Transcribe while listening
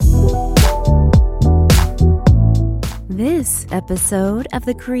This episode of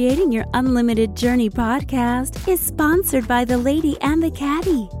the Creating Your Unlimited Journey podcast is sponsored by the Lady and the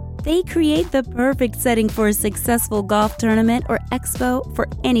Caddy. They create the perfect setting for a successful golf tournament or expo for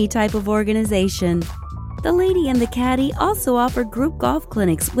any type of organization. The Lady and the Caddy also offer group golf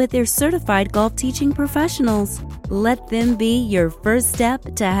clinics with their certified golf teaching professionals. Let them be your first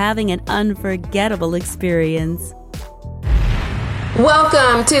step to having an unforgettable experience.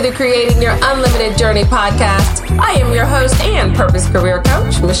 Welcome to the Creating Your Unlimited Journey podcast. I am your host and purpose career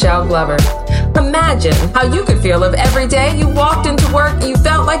coach, Michelle Glover. Imagine how you could feel if every day you walked into work and you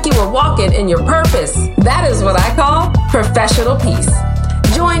felt like you were walking in your purpose. That is what I call professional peace.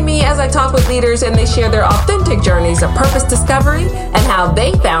 Join me as I talk with leaders and they share their authentic journeys of purpose discovery and how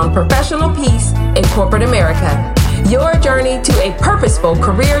they found professional peace in corporate America. Your journey to a purposeful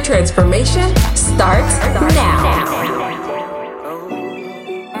career transformation starts now.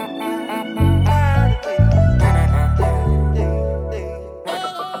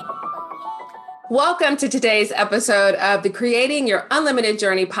 Welcome to today's episode of the Creating Your Unlimited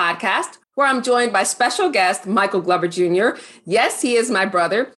Journey podcast, where I'm joined by special guest Michael Glover Jr. Yes, he is my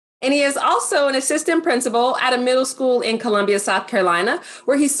brother, and he is also an assistant principal at a middle school in Columbia, South Carolina,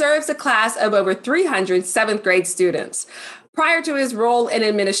 where he serves a class of over 300 seventh grade students. Prior to his role in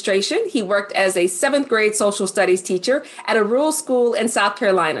administration, he worked as a seventh grade social studies teacher at a rural school in South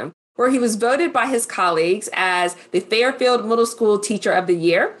Carolina, where he was voted by his colleagues as the Fairfield Middle School Teacher of the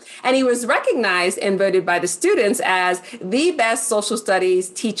Year, and he was recognized and voted by the students as the best social studies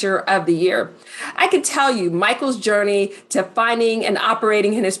teacher of the year. I can tell you, Michael's journey to finding and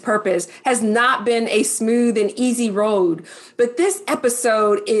operating in his purpose has not been a smooth and easy road, but this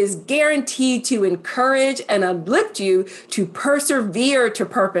episode is guaranteed to encourage and uplift you to persevere to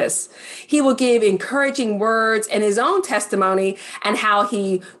purpose. He will give encouraging words and his own testimony and how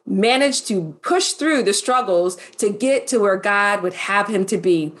he managed to push through the struggles to get to where God would have him to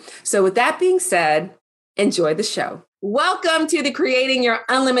be. So with that being said, enjoy the show. Welcome to the Creating Your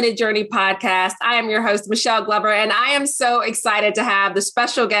Unlimited Journey podcast. I am your host, Michelle Glover, and I am so excited to have the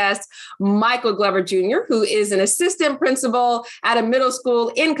special guest, Michael Glover Jr., who is an assistant principal at a middle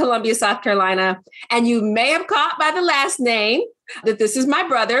school in Columbia, South Carolina. And you may have caught by the last name that this is my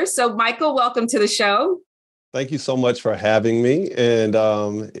brother. So Michael, welcome to the show. Thank you so much for having me. And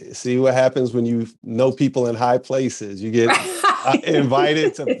see what happens when you know people in high places. You get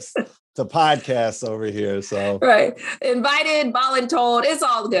invited to podcasts over here. So right. Invited, voluntold, it's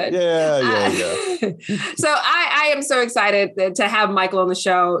all good. Yeah. So I am so excited to have Michael on the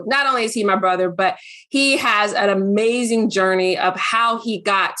show. Not only is he my brother, but he has an amazing journey of how he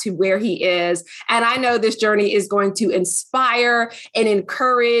got to where he is. And I know this journey is going to inspire and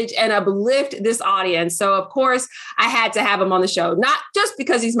encourage and uplift this audience. So of course, I had to have him on the show, not just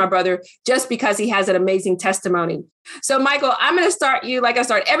because he's my brother, just because he has an amazing testimony. So Michael, I'm going to start you like I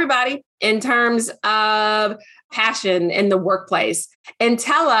start everybody in terms of passion in the workplace, and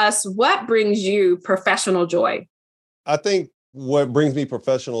tell us what brings you professional joy. I think what brings me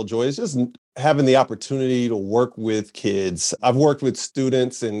professional joy is just having the opportunity to work with kids. I've worked with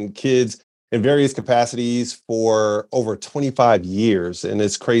students and kids in various capacities for over 25 years. And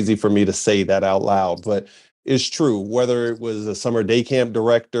it's crazy for me to say that out loud, but it's true. Whether it was a summer day camp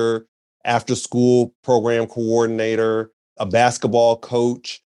director, after school program coordinator, a basketball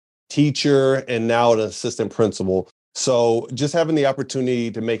coach, teacher, and now an assistant principal. So just having the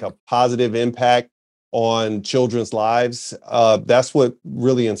opportunity to make a positive impact on children's lives, that's what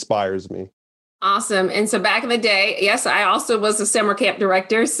really inspires me. Awesome. And so back in the day, yes, I also was a summer camp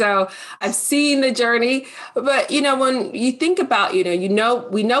director. So I've seen the journey. But, when you think about,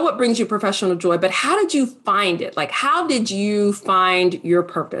 we know what brings you professional joy, but how did you find it? Like, how did you find your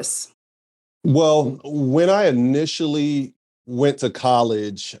purpose? Well, when I initially went to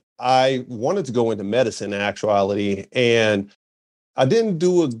college, I wanted to go into medicine in actuality, and I didn't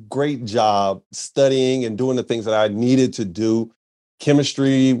do a great job studying and doing the things that I needed to do.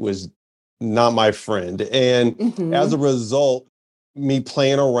 Chemistry was not my friend. And as a result, me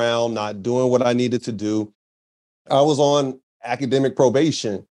playing around, not doing what I needed to do, I was on academic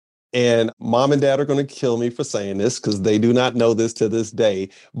probation. And mom and dad are going to kill me for saying this because they do not know this to this day.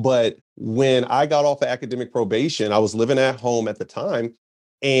 But when I got off of academic probation, I was living at home at the time,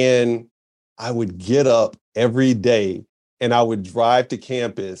 and I would get up every day and I would drive to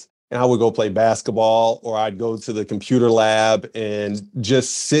campus and I would go play basketball, or I'd go to the computer lab and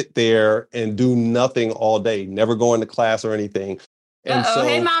just sit there and do nothing all day, never go into class or anything. And so,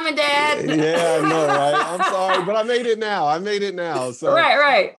 hey, mom and dad. Yeah, I know, right? I'm sorry, but I made it now. So,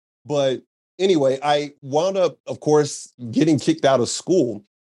 Right. But anyway, I wound up, of course, getting kicked out of school.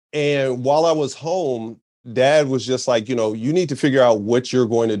 And while I was home, dad was just like, you need to figure out what you're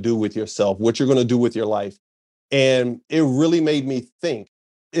going to do with yourself, what you're going to do with your life. And it really made me think.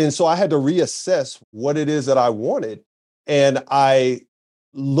 And so I had to reassess what it is that I wanted. And I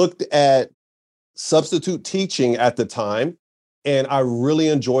looked at substitute teaching at the time, and I really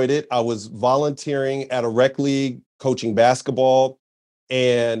enjoyed it. I was volunteering at a rec league, coaching basketball,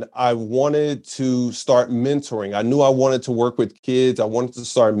 and I wanted to start mentoring. I knew I wanted to work with kids. I wanted to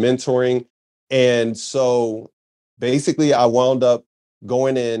start mentoring. And so basically, I wound up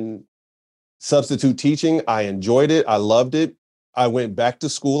going in substitute teaching. I enjoyed it. I loved it. I went back to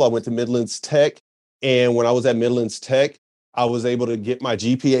school. I went to Midlands Tech. And when I was at Midlands Tech, I was able to get my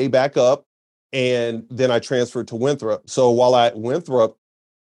GPA back up. And then I transferred to Winthrop. So while at Winthrop,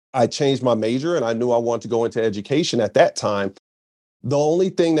 I changed my major and I knew I wanted to go into education at that time. The only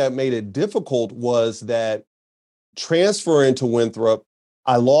thing that made it difficult was that transferring to Winthrop,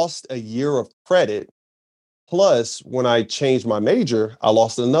 I lost a year of credit. Plus, when I changed my major, I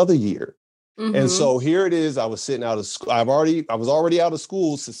lost another year. And so here it is. I was sitting out of school. I was already out of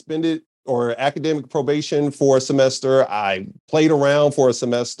school, suspended or academic probation for a semester. I played around for a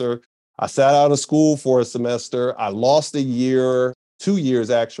semester. I sat out of school for a semester. I lost a year, 2 years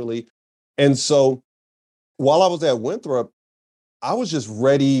actually. And so while I was at Winthrop, I was just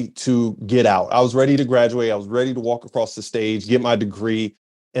ready to get out. I was ready to graduate. I was ready to walk across the stage, get my degree,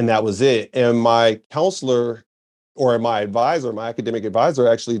 and that was it. And my counselor or my advisor, my academic advisor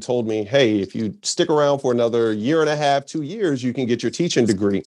actually told me, hey, if you stick around for another year and a half, 2 years, you can get your teaching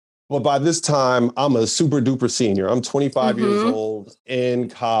degree. But by this time, I'm a super duper senior. I'm 25 years old in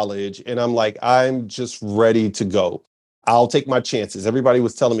college. And I'm like, I'm just ready to go. I'll take my chances. Everybody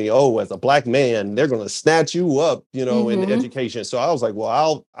was telling me, oh, as a Black man, they're going to snatch you up, in education. So I was like,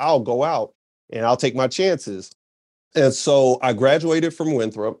 well, I'll go out and I'll take my chances. And so I graduated from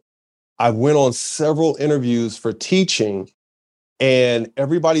Winthrop. I went on several interviews for teaching, and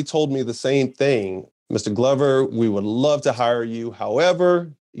everybody told me the same thing. Mr. Glover, we would love to hire you.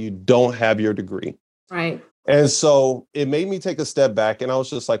 However, you don't have your degree. Right. And so it made me take a step back, and I was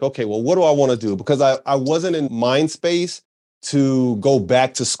just like, okay, well, what do I want to do? Because I wasn't in mind space to go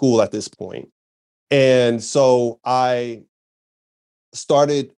back to school at this point. And so I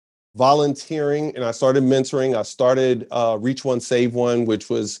started volunteering and I started mentoring. I started Reach One, Save One, which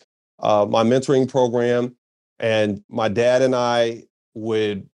was my mentoring program. And my dad and I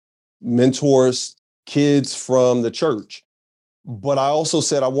would mentor kids from the church. But I also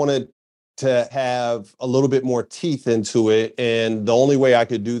said I wanted to have a little bit more teeth into it. And the only way I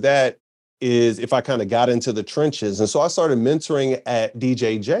could do that is if I kind of got into the trenches. And so I started mentoring at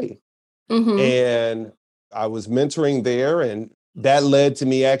DJJ. And I was mentoring there. And that led to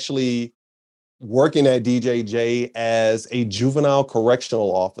me actually working at DJJ as a juvenile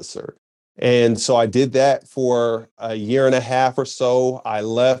correctional officer. And so I did that for a year and a half or so. I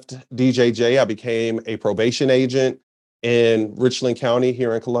left DJJ. I became a probation agent in Richland County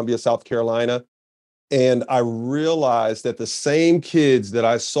here in Columbia, South Carolina. And I realized that the same kids that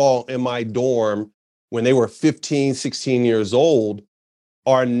I saw in my dorm when they were 15, 16 years old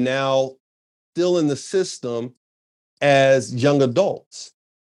are now still in the system as young adults.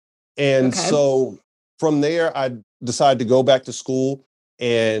 And so from there, I decided to go back to school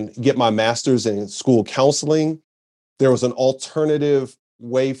and get my master's in school counseling. There was an alternative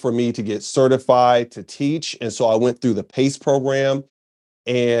way for me to get certified to teach. And so I went through the PACE program,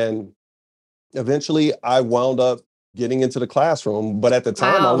 and eventually I wound up getting into the classroom. But at the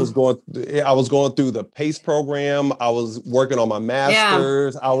time I was going through the PACE program. I was working on my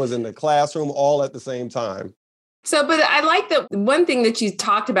master's. I was in the classroom all at the same time. So, but I like the one thing that you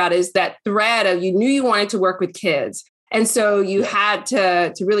talked about is that thread of you knew you wanted to work with kids. And so you had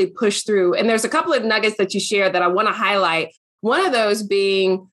to really push through. And there's a couple of nuggets that you shared that I want to highlight. One of those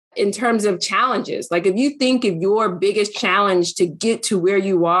being in terms of challenges. Like if you think of your biggest challenge to get to where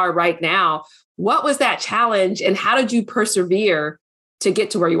you are right now, what was that challenge and how did you persevere to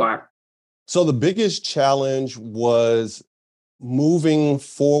get to where you are? So the biggest challenge was moving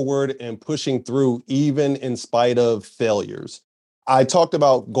forward and pushing through even in spite of failures. I talked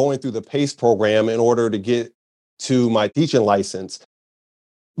about going through the PACE program in order to get to my teaching license.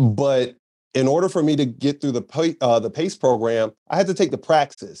 But in order for me to get through the PACE program, I had to take the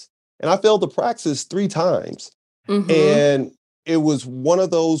praxis. And I failed the praxis 3 times. And it was one of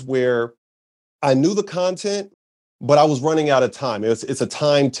those where I knew the content, but I was running out of time. It's a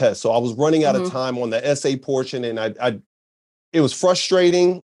time test. So I was running out of time on the essay portion, and it was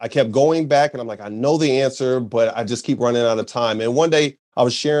frustrating. I kept going back and I'm like, I know the answer, but I just keep running out of time. And one day I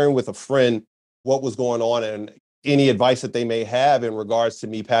was sharing with a friend what was going on and any advice that they may have in regards to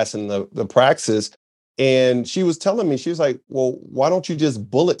me passing the praxis. And she was telling me, she was like, well, why don't you just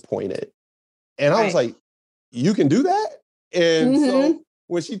bullet point it? And I was Right. like, you can do that? And Mm-hmm. so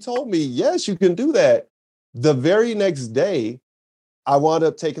when she told me, yes, you can do that, the very next day, I wound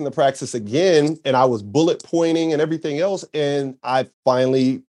up taking the practice again, and I was bullet pointing and everything else. And I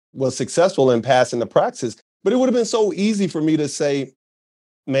finally was successful in passing the practice. But it would have been so easy for me to say,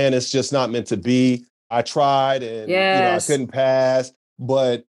 man, it's just not meant to be. I tried and, I Yes. couldn't pass.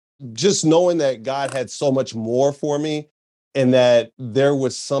 But just knowing that God had so much more for me and that there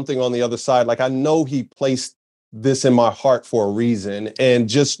was something on the other side, like I know he placed this in my heart for a reason, and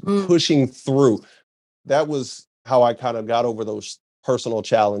just Mm. pushing through. That was how I kind of got over those personal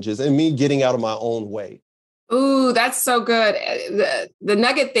challenges and me getting out of my own way. Ooh, that's so good. The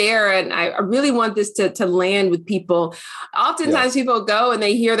nugget there, and I really want this to land with people. Oftentimes Yes. people go and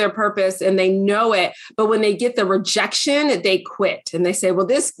they hear their purpose and they know it, but when they get the rejection, they quit and they say, well,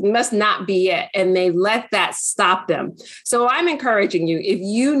 this must not be it. And they let that stop them. So I'm encouraging you, if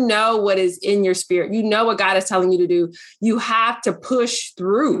you know what is in your spirit, you know what God is telling you to do, you have to push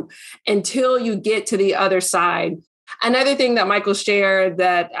through until you get to the other side. Another thing that Michael shared,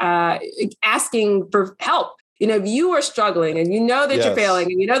 that asking for help. If you are struggling and you know that you're failing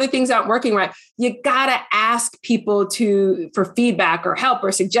Yes. and you know that things aren't working right, you gotta ask people for feedback or help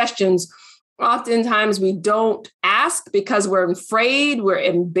or suggestions. Oftentimes we don't ask because we're afraid, we're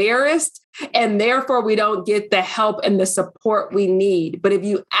embarrassed, and therefore we don't get the help and the support we need. But if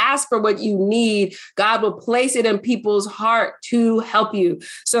you ask for what you need, God will place it in people's heart to help you.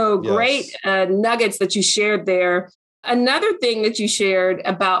 So great Yes. nuggets that you shared there. Another thing that you shared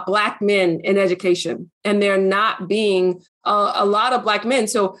about Black men in education, and there not being a lot of Black men.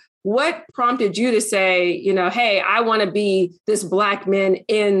 So what prompted you to say, hey, I want to be this Black man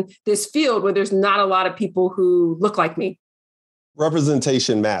in this field where there's not a lot of people who look like me?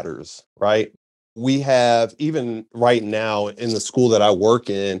 Representation matters, right? We have, even right now in the school that I work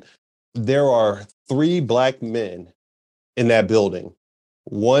in, there are 3 Black men in that building.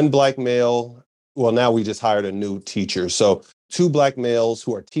 1 Black male. Well, now we just hired a new teacher. So 2 Black males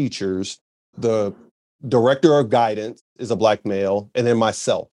who are teachers. The director of guidance is a Black male, and then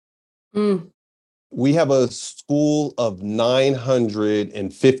myself. Mm. We have a school of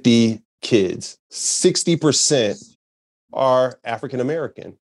 950 kids. 60% are African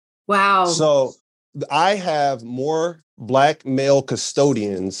American. Wow. So I have more Black male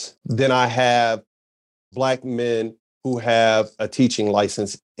custodians than I have Black men who have a teaching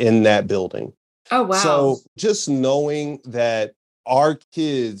license in that building. Oh, wow. So just knowing that our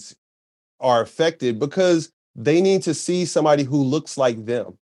kids are affected because they need to see somebody who looks like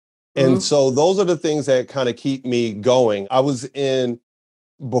them. And so those are the things that kind of keep me going.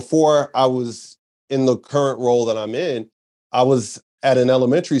 Before I was in the current role that I'm in, I was at an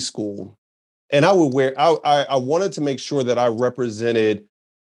elementary school, and I wanted to make sure that I represented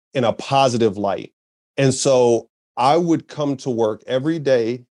in a positive light. And so I would come to work every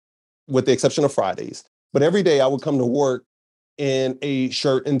day, with the exception of Fridays, but every day I would come to work in a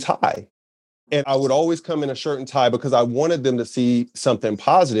shirt and tie. And I would always come in a shirt and tie because I wanted them to see something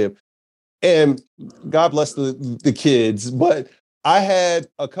positive. And God bless the kids, but I had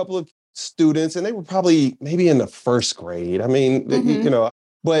a couple of students, and they were probably maybe in the first grade. I mean,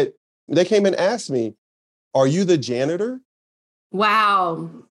 but they came and asked me, "Are you the janitor?" Wow.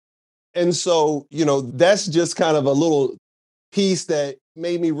 And so, that's just kind of a little piece that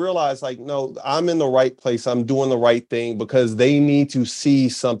made me realize, like, no, I'm in the right place. I'm doing the right thing because they need to see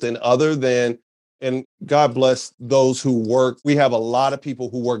something other than, and God bless those who work. We have a lot of people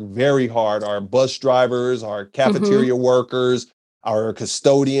who work very hard. Our bus drivers, our cafeteria workers, our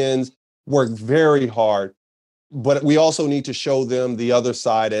custodians work very hard. But we also need to show them the other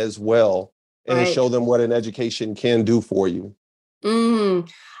side as well, and Right. show them what an education can do for you.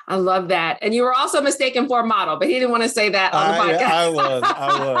 I love that. And you were also mistaken for a model, but he didn't want to say that on the podcast. Yeah, I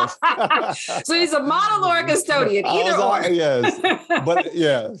was. So he's a model or a custodian, either or. Yes, but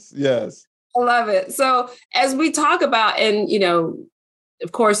yes. I love it. So as we talk about, and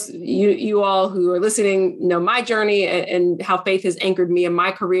of course, you all who are listening know my journey and how faith has anchored me in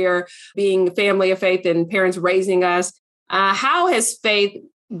my career, being a family of faith and parents raising us. How has faith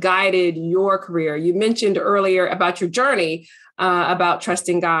guided your career? You mentioned earlier about your journey, about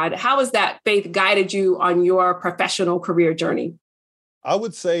trusting God. How has that faith guided you on your professional career journey? I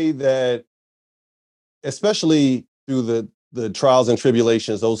would say that, especially through the trials and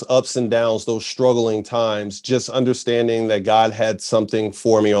tribulations, those ups and downs, those struggling times, just understanding that God had something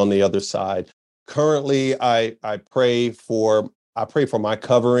for me on the other side. Currently, I pray for my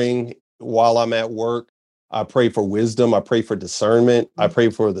covering while I'm at work. I pray for wisdom. I pray for discernment. I pray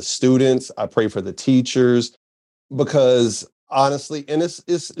for the students. I pray for the teachers, because honestly, and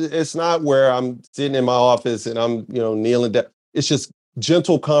it's not where I'm sitting in my office and I'm, kneeling down. It's just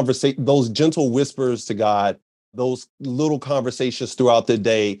gentle conversation, those gentle whispers to God, those little conversations throughout the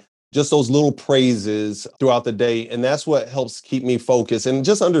day, just those little praises throughout the day. And that's what helps keep me focused, and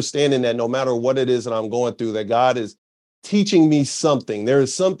just understanding that no matter what it is that I'm going through, that God is teaching me something. There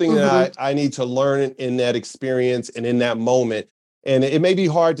is something that I need to learn in that experience and in that moment. And it may be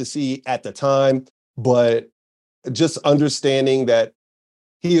hard to see at the time, but just understanding that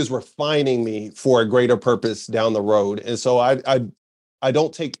he is refining me for a greater purpose down the road. And so I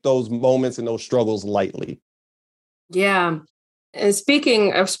don't take those moments and those struggles lightly. Yeah. And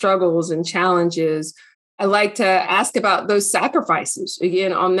speaking of struggles and challenges, I like to ask about those sacrifices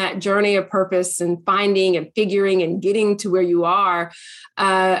again on that journey of purpose and finding and figuring and getting to where you are.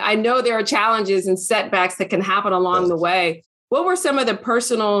 I know there are challenges and setbacks that can happen along the way. What were some of the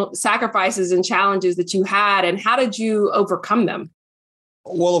personal sacrifices and challenges that you had, and how did you overcome them?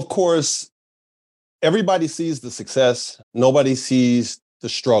 Well, of course, everybody sees the success. Nobody sees the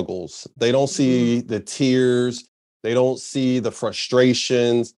struggles. They don't see the tears. They don't see the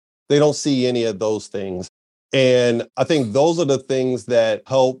frustrations. They don't see any of those things. And I think those are the things that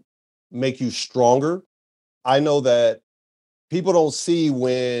help make you stronger. I know that people don't see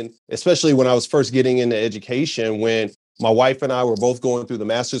when, especially when I was first getting into education, when my wife and I were both going through the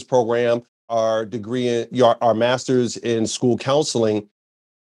master's program, our degree in our master's in school counseling.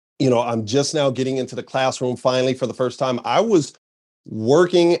 I'm just now getting into the classroom finally for the first time. I was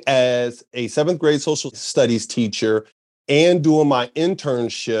working as a 7th grade social studies teacher and doing my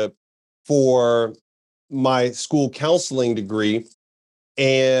internship for my school counseling degree.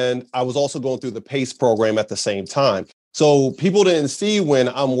 And I was also going through the PACE program at the same time. So people didn't see when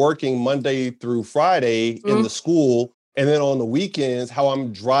I'm working Monday through Friday in the school, and then on the weekends, how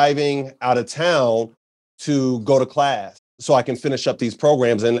I'm driving out of town to go to class so I can finish up these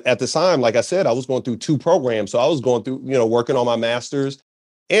programs. And at the time, like I said, I was going through 2 programs. So I was going through, working on my master's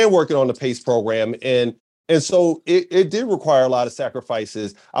and working on the PACE program. And so it did require a lot of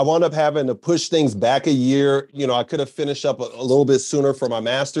sacrifices. I wound up having to push things back a year. I could have finished up a little bit sooner for my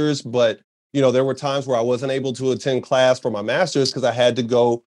master's, but, there were times where I wasn't able to attend class for my master's because I had to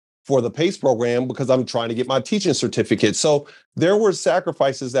go for the PACE program because I'm trying to get my teaching certificate. So there were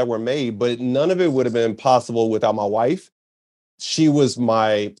sacrifices that were made, but none of it would have been possible without my wife. She was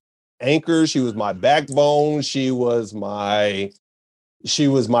my anchor. She was my backbone. She was my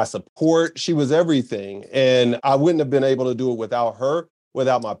support. She was everything. And I wouldn't have been able to do it without her,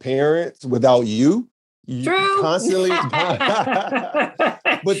 without my parents, without you. True. Constantly.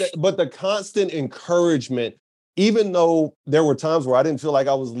 But the constant encouragement, even though there were times where I didn't feel like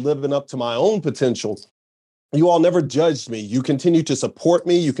I was living up to my own potential, you all never judged me. You continue to support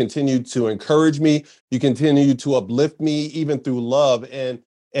me. You continue to encourage me. You continue to uplift me, even through love.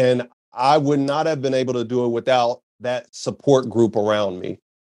 And I would not have been able to do it without that support group around me.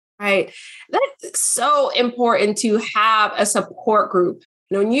 Right. That's so important to have a support group.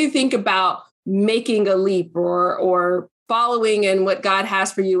 When you think about making a leap or following in what God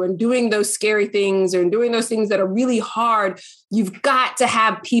has for you and doing those scary things and doing those things that are really hard, you've got to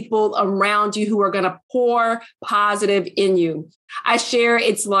have people around you who are going to pour positive in you. I share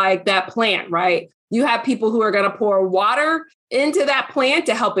it's like that plant, right? You have people who are going to pour water into that plant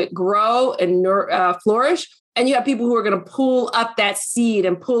to help it grow and flourish. And you have people who are going to pull up that seed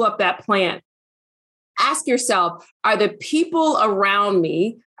and pull up that plant. Ask yourself, are the people around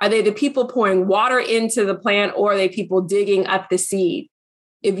me, are they the people pouring water into the plant, or are they people digging up the seed?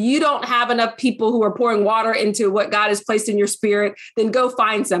 If you don't have enough people who are pouring water into what God has placed in your spirit, then go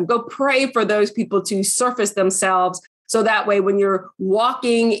find some. Go pray for those people to surface themselves. So that way, when you're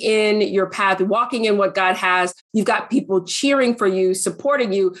walking in your path, walking in what God has, you've got people cheering for you,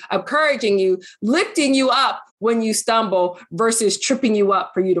 supporting you, encouraging you, lifting you up when you stumble versus tripping you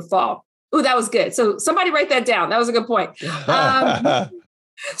up for you to fall. Oh, that was good. So somebody write that down. That was a good point.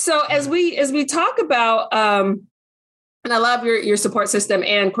 So as we talk about, and I love your support system,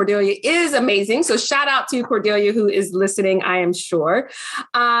 and Cordelia is amazing. So shout out to Cordelia, who is listening, I am sure.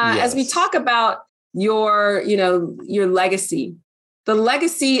 Yes. As we talk about your legacy, the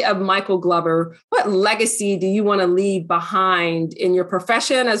legacy of Michael Glover, what legacy do you want to leave behind in your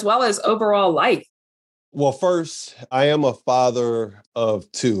profession as well as overall life? Well, first, I am a father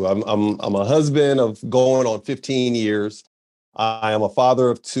of 2. I'm a husband of going on 15 years. I am a father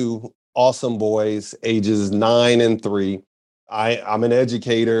of 2 awesome boys, ages 9 and 3. I'm an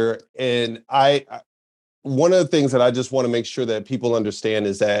educator, and one of the things that I just want to make sure that people understand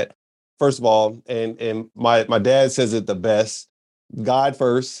is that first of all, and my dad says it the best: God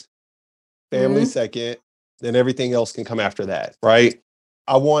first, family second, then everything else can come after that, right?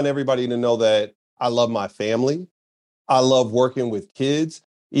 I want everybody to know that I love my family. I love working with kids,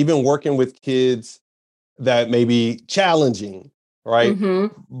 even working with kids that may be challenging, right?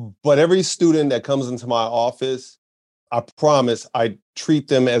 But every student that comes into my office, I promise I treat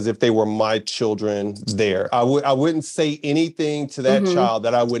them as if they were my children there. I wouldn't say anything to that child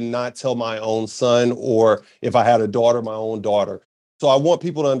that I would not tell my own son, or if I had a daughter, my own daughter. So I want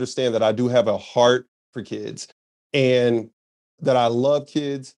people to understand that I do have a heart for kids, and that I love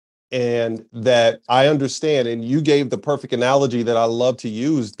kids, and that I understand. And you gave the perfect analogy that I love to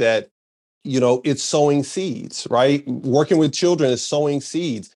use, that, it's sowing seeds, right? Working with children is sowing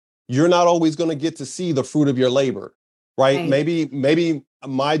seeds. You're not always going to get to see the fruit of your labor, right? Maybe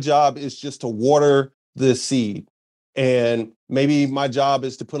my job is just to water the seed. And maybe my job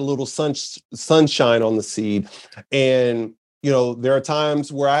is to put a little sunshine on the seed. And, there are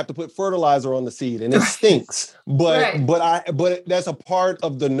times where I have to put fertilizer on the seed and it stinks, but that's a part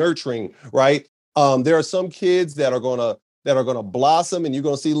of the nurturing, right? There are some kids that are gonna blossom, and you're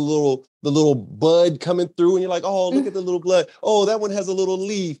gonna see the little bud coming through, and you're like, oh, look at the little bud. Oh, that one has a little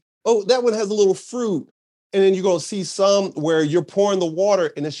leaf. Oh, that one has a little fruit. And then you're gonna see some where you're pouring the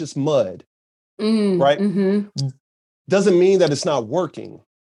water and it's just mud, right? Doesn't mean that it's not working,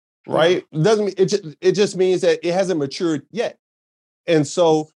 right? Doesn't it just means that it hasn't matured yet. And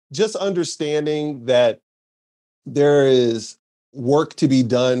so just understanding that there is work to be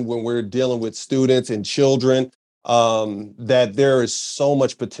done when we're dealing with students and children, that there is so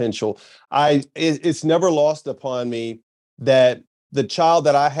much potential. It's never lost upon me that the child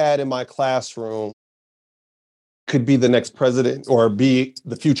that I had in my classroom could be the next president, or be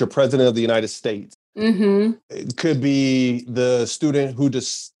the future president of the United States. It could be the student who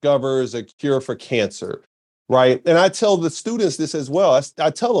discovers a cure for cancer, right? And I tell the students this as well. I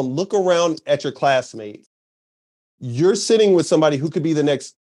tell them, look around at your classmates. You're sitting with somebody who could be the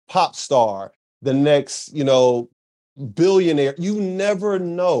next pop star, the next, billionaire. You never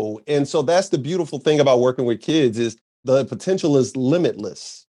know. And so that's the beautiful thing about working with kids, is the potential is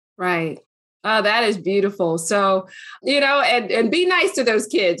limitless. Right. Oh, that is beautiful. So, and be nice to those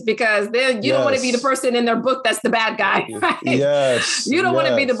kids, because then you don't want to be the person in their book that's the bad guy, right? Yes. You don't want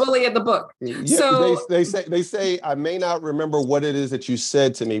to be the bully in the book. Yeah, so they say, I may not remember what it is that you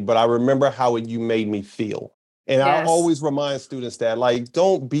said to me, but I remember how you made me feel. And I always remind students that,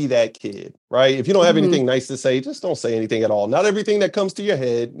 don't be that kid, right? If you don't have anything nice to say, just don't say anything at all. Not everything that comes to your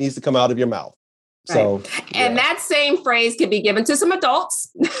head needs to come out of your mouth. Right. So, and that same phrase can be given to some adults.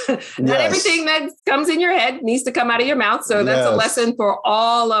 Not everything that comes in your head needs to come out of your mouth. So that's a lesson for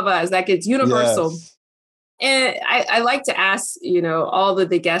all of us. That it's universal. Yes. And I like to ask, all of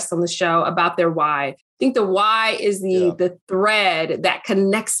the guests on the show about their why. I think the why is the thread that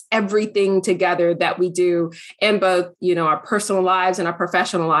connects everything together that we do in both, our personal lives and our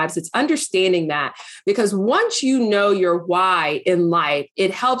professional lives. It's understanding that, because once you know your why in life,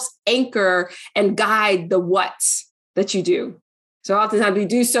 it helps anchor and guide the what's that you do. So oftentimes we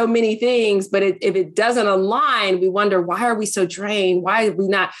do so many things, but if it doesn't align, we wonder, why are we so drained? Why are we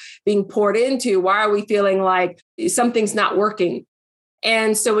not being poured into? Why are we feeling like something's not working?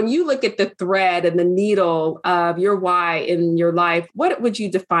 And so when you look at the thread and the needle of your why in your life, what would you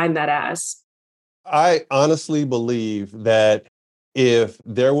define that as? I honestly believe that if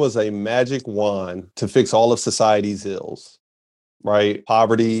there was a magic wand to fix all of society's ills, right?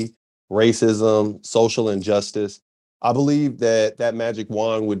 Poverty, racism, social injustice, I believe that that magic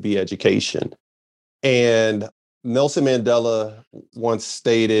wand would be education. And Nelson Mandela once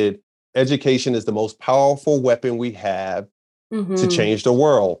stated, education is the most powerful weapon we have to change the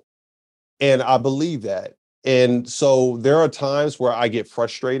world. And I believe that. And so there are times where I get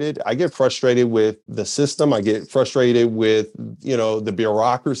frustrated. I get frustrated with the system. I get frustrated with, the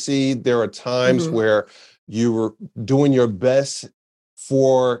bureaucracy. There are times where you're doing your best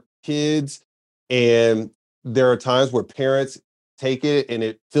for kids, and there are times where parents take it and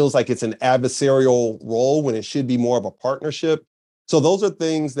it feels like it's an adversarial role when it should be more of a partnership. So those are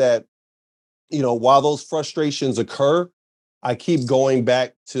things that, while those frustrations occur, I keep going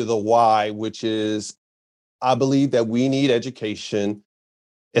back to the why, which is I believe that we need education,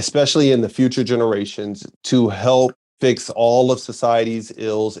 especially in the future generations, to help fix all of society's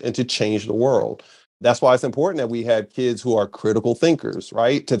ills and to change the world. That's why it's important that we have kids who are critical thinkers,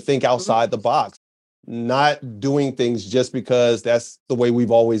 right? To think outside the box, not doing things just because that's the way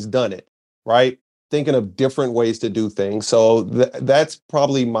we've always done it, right? Thinking of different ways to do things. So that's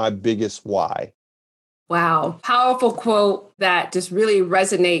probably my biggest why. Wow. Powerful quote that just really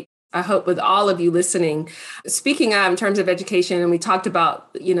resonates I hope with all of you listening. Speaking of in terms of education, and we talked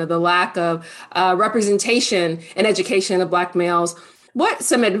about, the lack of representation in education of Black males. What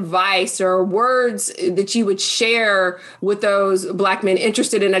some advice or words that you would share with those Black men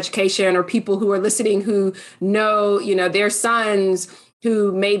interested in education or people who are listening who know, their sons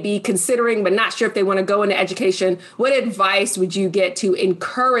who may be considering but not sure if they want to go into education? What advice would you get to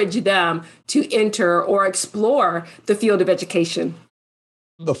encourage them to enter or explore the field of education?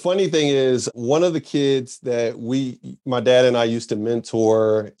 The funny thing is, one of the kids that my dad and I used to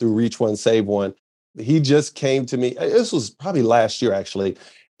mentor through Reach One, Save One, he just came to me. This was probably last year, actually.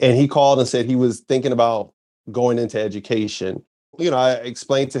 And he called and said he was thinking about going into education. I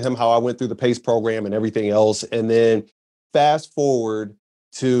explained to him how I went through the PACE program and everything else. And then fast forward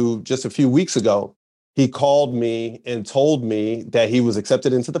to just a few weeks ago, he called me and told me that he was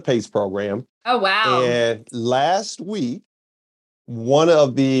accepted into the PACE program. Oh, wow. And last week, one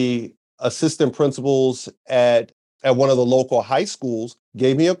of the assistant principals at one of the local high schools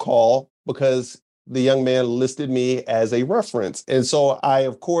gave me a call because the young man listed me as a reference. And so I,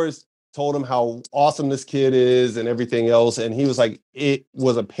 of course, told him how awesome this kid is and everything else. And he was like, it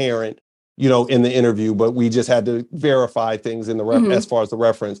was apparent, in the interview, but we just had to verify things in the as far as the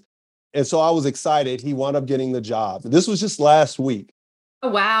reference. And so I was excited. He wound up getting the job. This was just last week. Oh,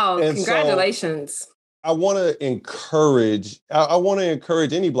 wow. And congratulations. So I want to encourage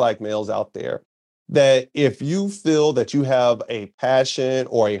any Black males out there that if you feel that you have a passion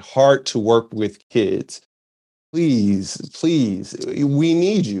or a heart to work with kids, please, we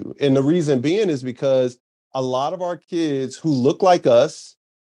need you. And the reason being is because a lot of our kids who look like us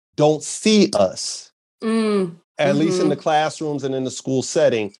don't see us, at least in the classrooms and in the school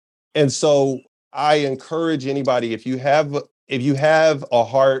setting. And so I encourage anybody, if you have a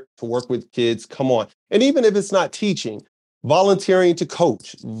heart to work with kids, come on. And even if it's not teaching, volunteering to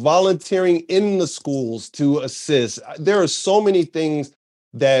coach, volunteering in the schools to assist. There are so many things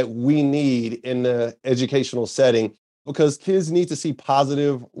that we need in the educational setting because kids need to see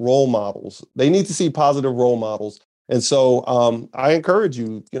positive role models. They need to see positive role models. And so I encourage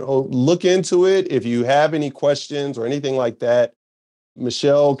you, look into it. If you have any questions or anything like that,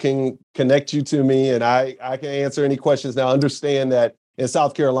 Michelle can connect you to me and I can answer any questions. Now, understand that in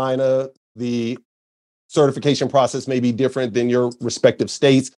South Carolina, the certification process may be different than your respective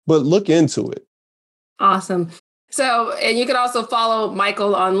states, but look into it. Awesome. So, and you can also follow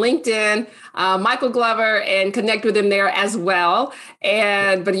Michael on LinkedIn, Michael Glover, and connect with him there as well.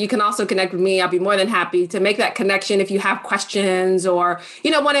 But you can also connect with me. I'll be more than happy to make that connection if you have questions or,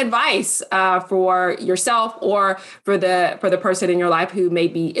 want advice for yourself or for the person in your life who may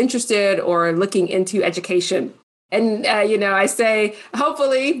be interested or looking into education. And, I say,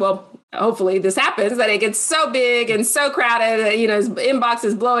 hopefully this happens, that it gets so big and so crowded that, his inbox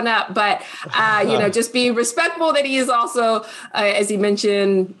is blowing up. But, just be respectful that he is also, as he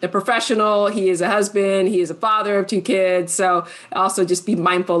mentioned, a professional. He is a husband. He is a father of 2 kids. So also just be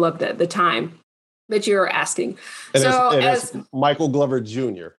mindful of the time that you're asking. And it's Michael Glover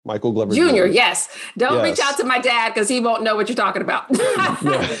Jr. Michael Glover Jr. Yes. Don't reach out to my dad because he won't know what you're talking about.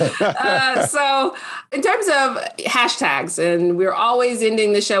 So in terms of hashtags, and we're always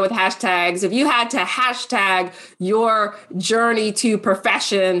ending the show with hashtags. If you had to hashtag your journey to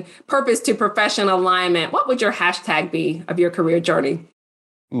profession, purpose to profession alignment, what would your hashtag be of your career journey?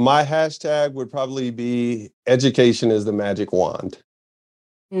 My hashtag would probably be education is the magic wand.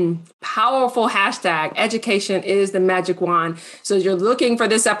 Powerful hashtag. Education is the magic wand. So you're looking for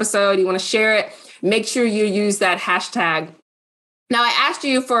this episode, you want to share it, make sure you use that hashtag. Now, I asked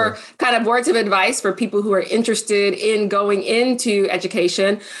you for kind of words of advice for people who are interested in going into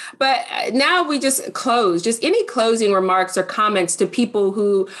education, but now we just close. Just any closing remarks or comments to people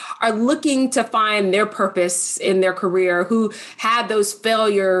who are looking to find their purpose in their career, who had those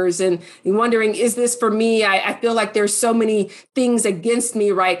failures and wondering, is this for me? I feel like there's so many things against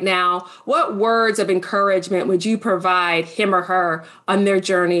me right now. What words of encouragement would you provide him or her on their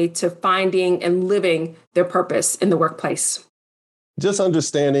journey to finding and living their purpose in the workplace? Just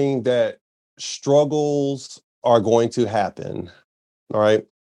understanding that struggles are going to happen, all right?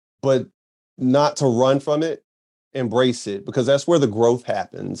 But not to run from it, embrace it, because that's where the growth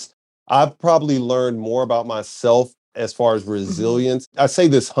happens. I've probably learned more about myself as far as resilience. I say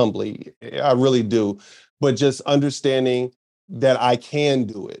this humbly, I really do, but just understanding that I can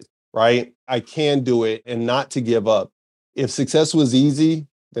do it, right? I can do it and not to give up. If success was easy,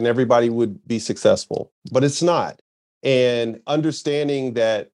 then everybody would be successful, but it's not. And understanding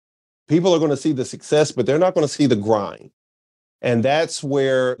that people are going to see the success, but they're not going to see the grind. And that's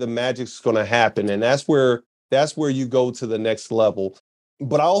where the magic's going to happen. And that's where you go to the next level.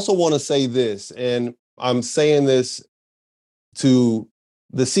 But I also want to say this, and I'm saying this to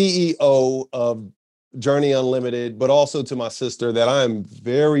the CEO of Journey Unlimited, but also to my sister, that I am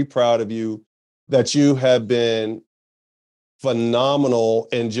very proud of you, that you have been phenomenal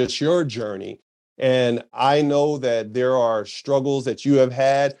in just your journey. And I know that there are struggles that you have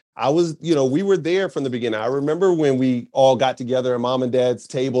had. We were there from the beginning. I remember when we all got together at mom and dad's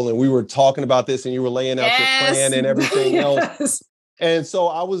table and we were talking about this and you were laying out your plan and everything else. And so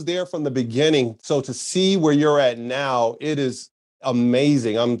I was there from the beginning. So to see where you're at now, it is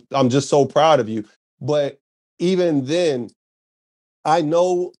amazing. I'm just so proud of you. But even then, I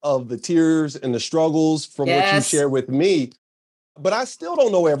know of the tears and the struggles from what you shared with me, but I still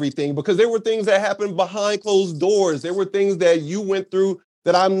don't know everything because there were things that happened behind closed doors. There were things that you went through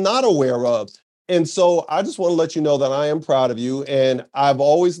that I'm not aware of. And so I just want to let you know that I am proud of you. And I've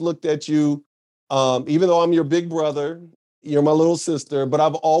always looked at you, even though I'm your big brother, you're my little sister, but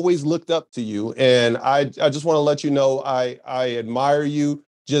I've always looked up to you. And I just want to let you know I admire you,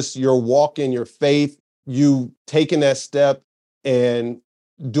 just your walk in your faith, you taking that step and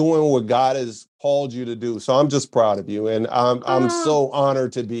doing what God has called you to do. So I'm just proud of you. And I'm so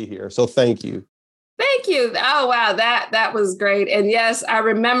honored to be here. So thank you. Thank you. Oh, wow. That was great. And yes, I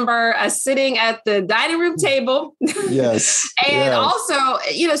remember sitting at the dining room table. Yes. And also,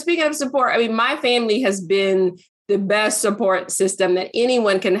 speaking of support, I mean, my family has been the best support system that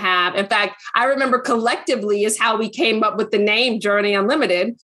anyone can have. In fact, I remember collectively is how we came up with the name Journey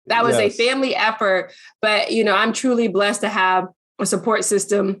Unlimited. That was a family effort. But, I'm truly blessed to have a support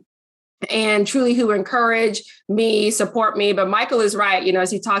system and truly who encourage me, support me. But Michael is right, as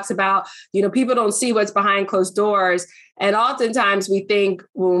he talks about, people don't see what's behind closed doors. And oftentimes we think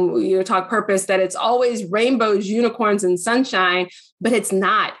when we talk purpose, that it's always rainbows, unicorns, and sunshine, but it's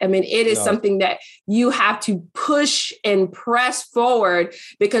not. I mean, it is something that you have to push and press forward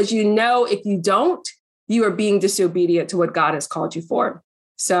because if you don't, you are being disobedient to what God has called you for.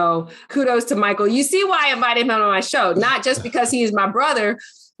 So kudos to Michael. You see why I invited him on my show, not just because he is my brother,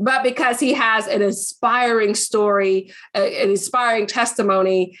 but because he has an inspiring story, an inspiring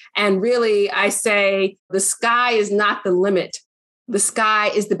testimony. And really, I say the sky is not the limit. The sky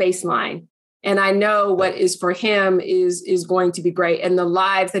is the baseline. And I know what is for him is going to be great. And the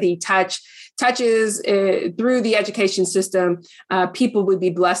lives that he touches through the education system, people would be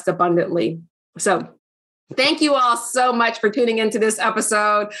blessed abundantly. So thank you all so much for tuning into this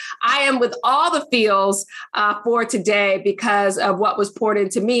episode. I am with all the feels for today because of what was poured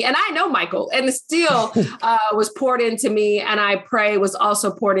into me. And I know Michael, and still was poured into me, and I pray was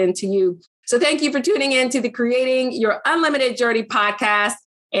also poured into you. So thank you for tuning in to the Creating Your Unlimited Journey podcast.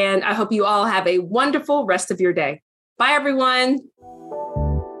 And I hope you all have a wonderful rest of your day. Bye, everyone.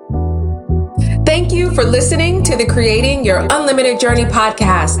 Thank you for listening to the Creating Your Unlimited Journey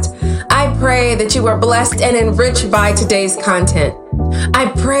podcast. I pray that you are blessed and enriched by today's content.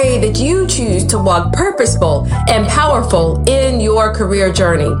 I pray that you choose to walk purposeful and powerful in your career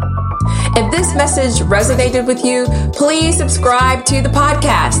journey. If this message resonated with you, please subscribe to the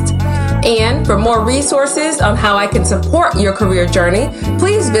podcast. And for more resources on how I can support your career journey,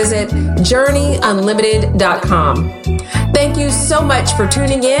 please visit journeyunlimited.com. Thank you so much for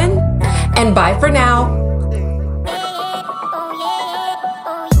tuning in, and bye for now.